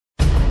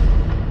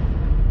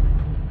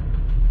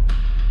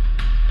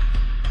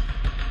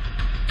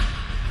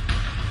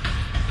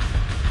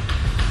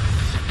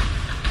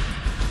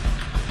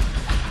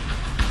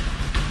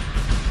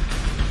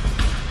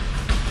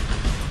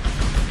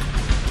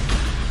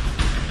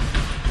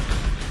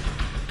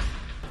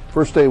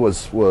First day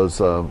was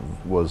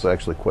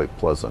actually quite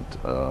pleasant.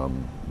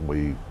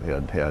 We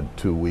had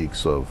 2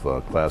 weeks of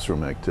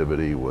classroom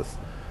activity with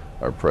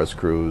our press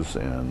crews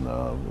and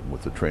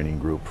with the training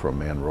group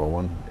from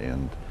manroland,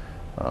 and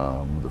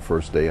the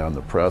first day on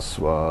the press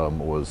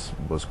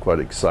was quite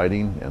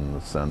exciting in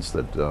the sense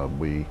that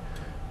we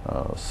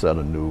set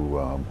a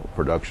new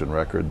production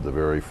record the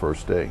very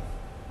first day.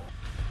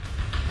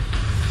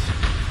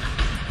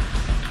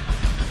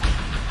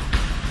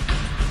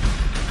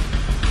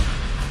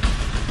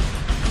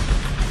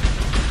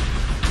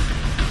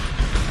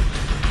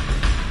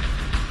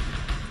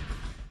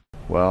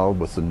 Well,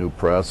 with the new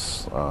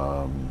press,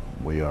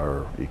 we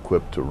are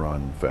equipped to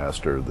run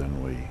faster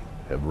than we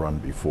have run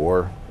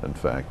before. In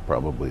fact,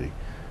 probably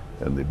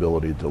in the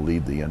ability to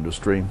lead the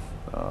industry.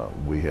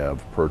 We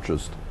have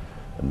purchased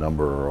a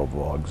number of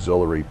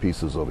auxiliary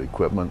pieces of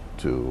equipment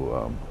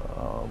to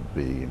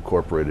be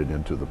incorporated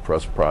into the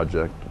press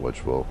project,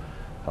 which will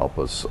help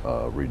us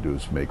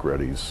reduce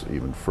make-readies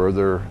even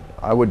further.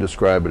 I would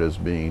describe it as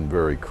being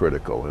very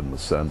critical in the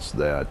sense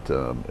that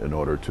in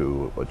order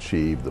to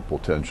achieve the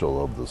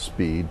potential of the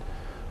speed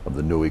of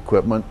the new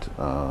equipment,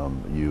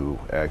 you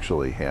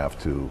actually have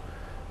to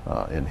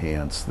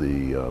enhance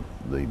the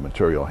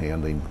material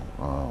handling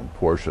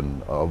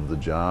portion of the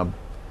job.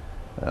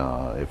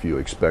 If you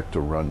expect to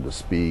run to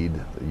speed,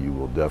 you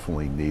will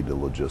definitely need a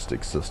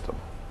logistics system.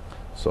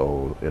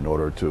 So in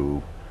order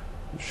to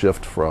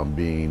shift from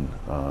being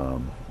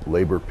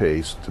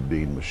labor-paced to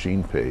being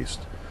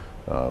machine-paced,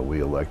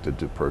 we elected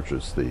to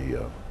purchase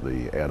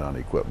the add-on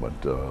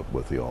equipment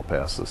with the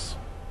all-passes.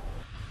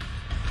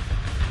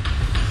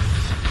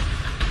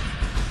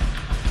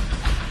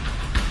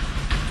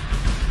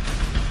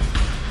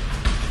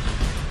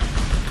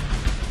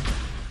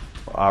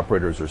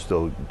 Operators are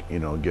still,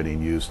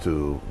 getting used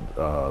to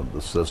the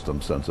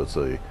system, since it's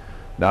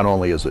not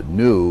only is it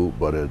new,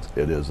 but it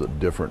is a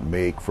different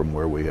make from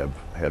where we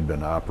had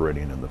been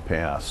operating in the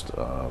past.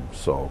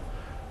 So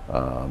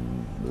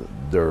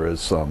there is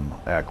some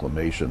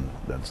acclimation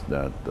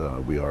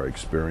that we are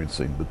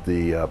experiencing. But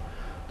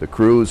the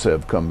crews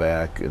have come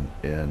back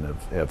and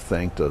have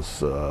thanked us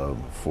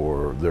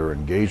for their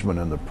engagement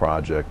in the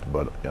project,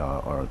 but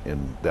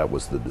and that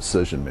was the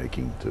decision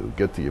making to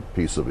get the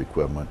piece of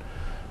equipment,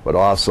 but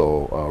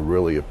also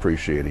really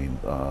appreciating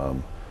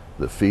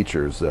the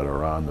features that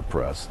are on the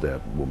press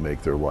that will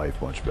make their life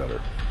much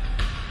better.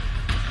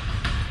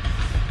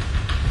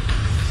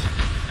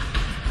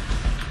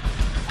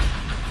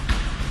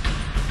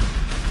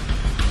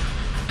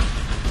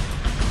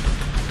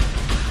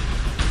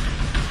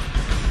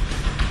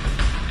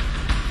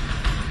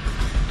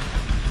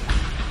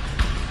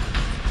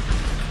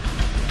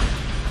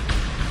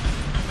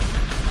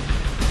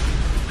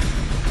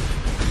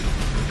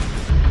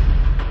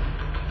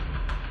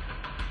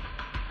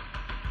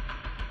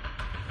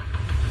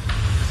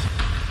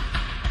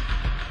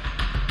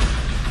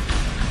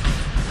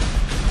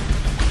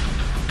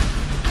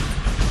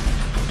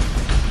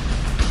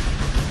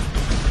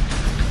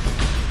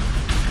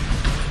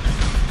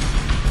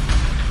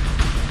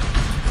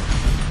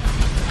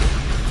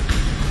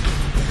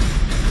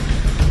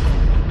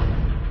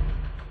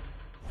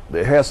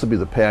 It has to be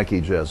the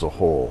package as a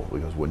whole,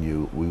 because when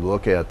we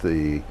look at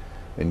the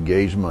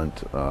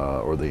engagement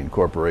or the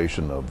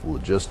incorporation of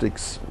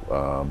logistics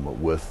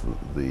with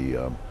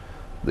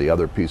the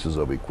other pieces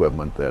of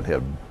equipment that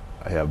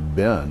have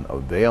been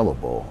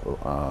available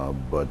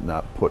but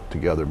not put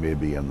together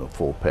maybe in the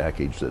full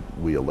package that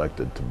we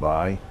elected to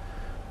buy,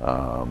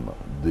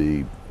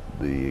 the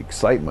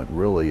excitement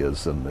really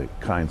is in the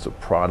kinds of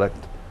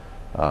product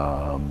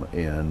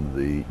and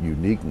the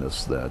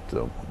uniqueness that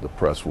the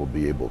press will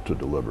be able to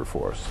deliver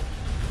for us.